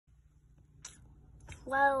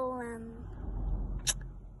Well,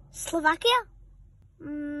 Slovakia?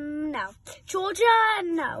 No. Georgia?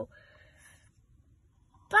 No.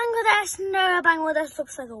 Bangladesh? No, Bangladesh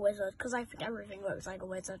looks like a wizard, because I think everything looks like a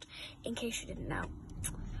wizard, in case you didn't know.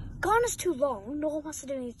 Ghana's too long, North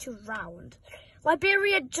Macedonia is too round.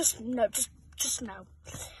 Liberia, just no.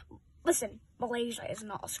 Listen, Malaysia is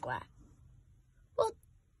not a square. Well,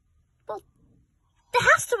 there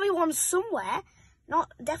has to be one somewhere.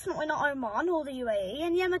 Definitely not Oman or the UAE,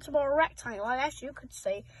 and Yemen's more a rectangle, I guess you could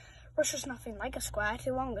say. Russia's nothing like a square,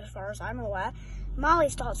 too long as far as I'm aware. Mali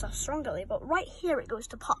starts off strongly, but right here it goes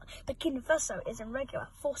to pot. Burkina Faso is irregular.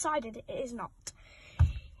 Four-sided, it is not.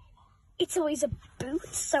 Italy's a boot,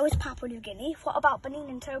 so is Papua New Guinea. What about Benin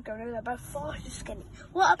and Togo? No, they're both far too skinny.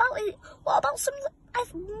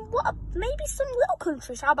 Maybe some little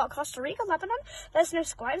countries? How about Costa Rica, Lebanon? There's no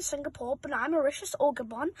square in Singapore, Brunei, Mauritius, or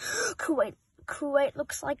Gabon. Kuwait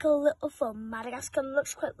looks like a little thumb. Madagascar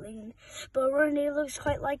looks quite lean. Burundi looks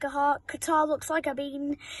quite like a heart. Qatar looks like a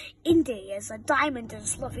bean. India is a diamond and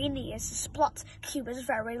Slovenia is a splot. Cuba's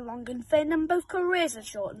very long and thin, and both Koreas are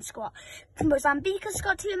short and squat. Mozambique has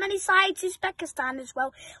got too many sides. Uzbekistan as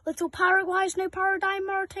well. Little Paraguay's no paradigm.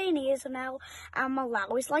 Mauritania is an L. And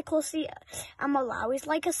Malawi's like a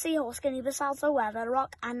seahorse. Guinea-Bissau's a weather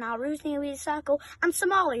rock. And Nauru's nearly a circle. And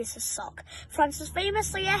Somalia's a sock. France is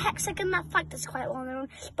famously a hexagon. That fact is quite well known,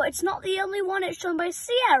 but it's not the only one. It's shown by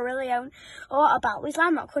Sierra Leone. Or about these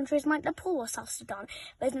landmark countries like Nepal or South Sudan.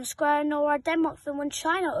 There's no square nor a Denmark, Finland,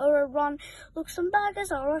 China or Iran.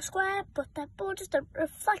 Luxembourgers are a square, but their borders don't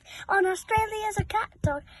reflect on Australia as a cat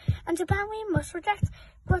dog. And Japan we must reject.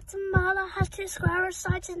 Guatemala has two square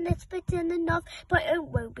sides and it's big in the north, but it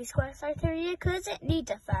won't be square Siberia because it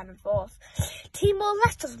needs a third and fourth.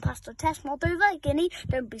 Timor-Leste doesn't pass the test. Moldova, Guinea,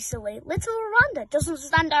 don't be silly. Little Rwanda doesn't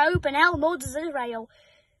stand at open hell, nor does Israel.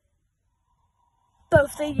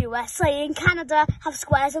 Both the USA and Canada have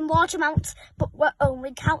squares in large amounts, but we're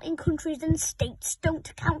only counting countries and states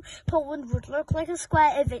don't count. Poland would look like a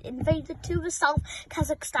square if it invaded to the south.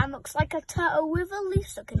 Kazakhstan looks like a turtle with a leaf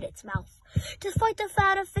stuck in its mouth. Despite the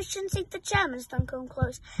fair efficiency, the Germans don't come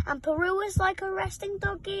close. And Peru is like a resting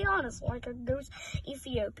dog, Guyana's like a goose.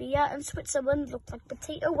 Ethiopia and Switzerland look like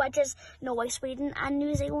potato wedges. Norway, Sweden and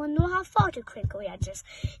New Zealand will have far too crinkly edges.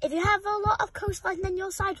 If you have a lot of coastline, then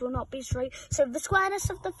your sides will not be straight. So the squareness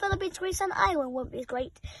of the Philippines, Greece and Ireland won't be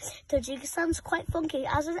great. Tajikistan's quite funky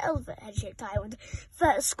as an elephant head-shaped island.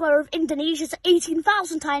 The square of Indonesia's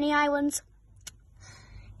 18,000 tiny islands.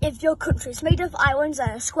 If your country's made of islands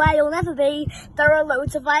and a square you'll never be, there are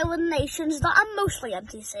loads of island nations that are mostly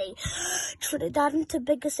empty sea. Trinidad and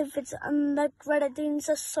Tobago, and the Grenadines,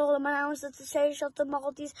 the Solomon Islands, the Seychelles, the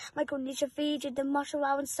Maldives, Micronesia, Fiji, the Marshall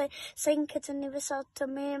Islands, St. Kitts and Nevis, Sao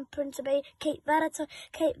Tome and Principe, Cape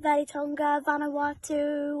Verde, Tonga,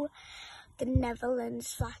 Vanuatu, the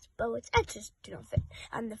Netherlands, flat boats, edges do not fit,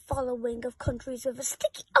 and the following of countries with a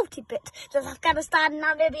sticky outy bit. There's Afghanistan,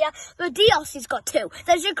 Namibia, the DRC's got two.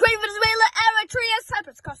 There's Ukraine, Venezuela, Eritrea,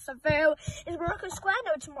 Cyprus, Kosovo. Is Morocco square?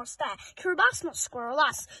 No, it's more stare. Kiribati not square,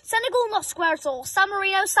 alas. Senegal not square at all. San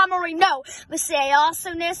Marino. Messiah,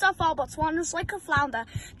 so near, so far, Botswana's like a flounder.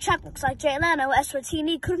 Chad looks like Jay Leno,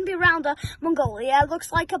 Eswatini couldn't be rounder. Mongolia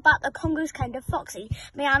looks like a bat, the Congo's kind of foxy.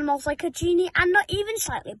 Myanmar's like a genie and not even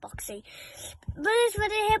slightly boxy. There's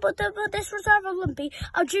ready here, but this reserve are lumpy.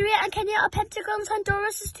 Algeria and Kenya are pentagons.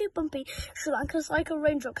 Honduras is too bumpy. Sri Lanka's like a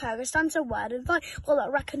raindrop. Kyrgyzstan's a word and fight. Well,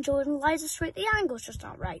 Iraq and Jordan lies straight. The angle's just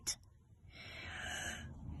not right.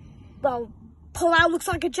 Well, Palau looks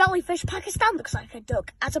like a jellyfish. Pakistan looks like a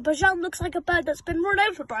duck. Azerbaijan looks like a bird that's been run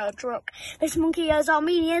over by a truck. This monkey is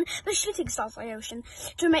Armenian. The shooting stars by ocean.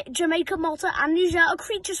 Jamaica, Malta, and Niger are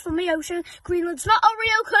creatures from the ocean. Greenland's not a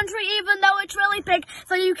real country, even though it's really big.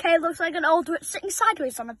 The UK looks like an old witch sitting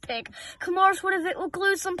sideways on a pig. Comoros would have it will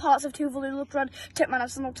glue. Some parts of Tuvalu look red.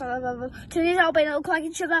 Turkmenistan looks like Tunisia, Albania look like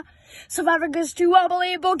each other. South Africa's too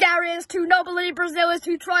wobbly. Bulgaria is too knobbly. Brazil is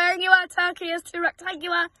too triangular. Turkey is too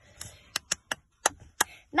rectangular.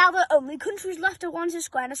 Now the only countries left are ones whose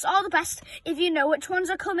squareness are the best. If you know which ones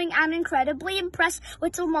are coming and incredibly impressed.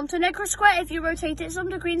 Little Montenegro square if you rotate it some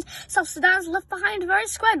degrees. South Sudan's left behind very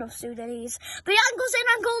square, North Sudanese. The angles in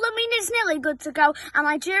Angola mean it's nearly good to go. And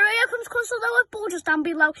Nigeria comes close although with borders down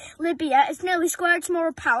below. Libya is nearly square, it's more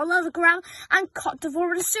a parallel the ground. And Cote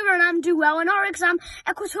d'Ivoire and Suriname do well in our exam.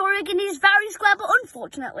 Equatorial Guinea is very square, but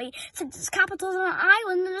unfortunately, since its capital is on an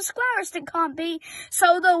island, then the squarest it can't be.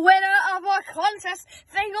 So the winner of our contest,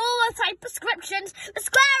 all the type prescriptions, the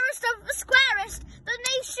squarest of the squarest, the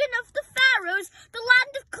nation of the pharaohs, the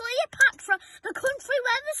land of Cleopatra, the country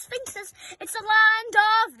where the Sphinx is, it's the land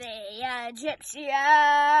of the Egyptians.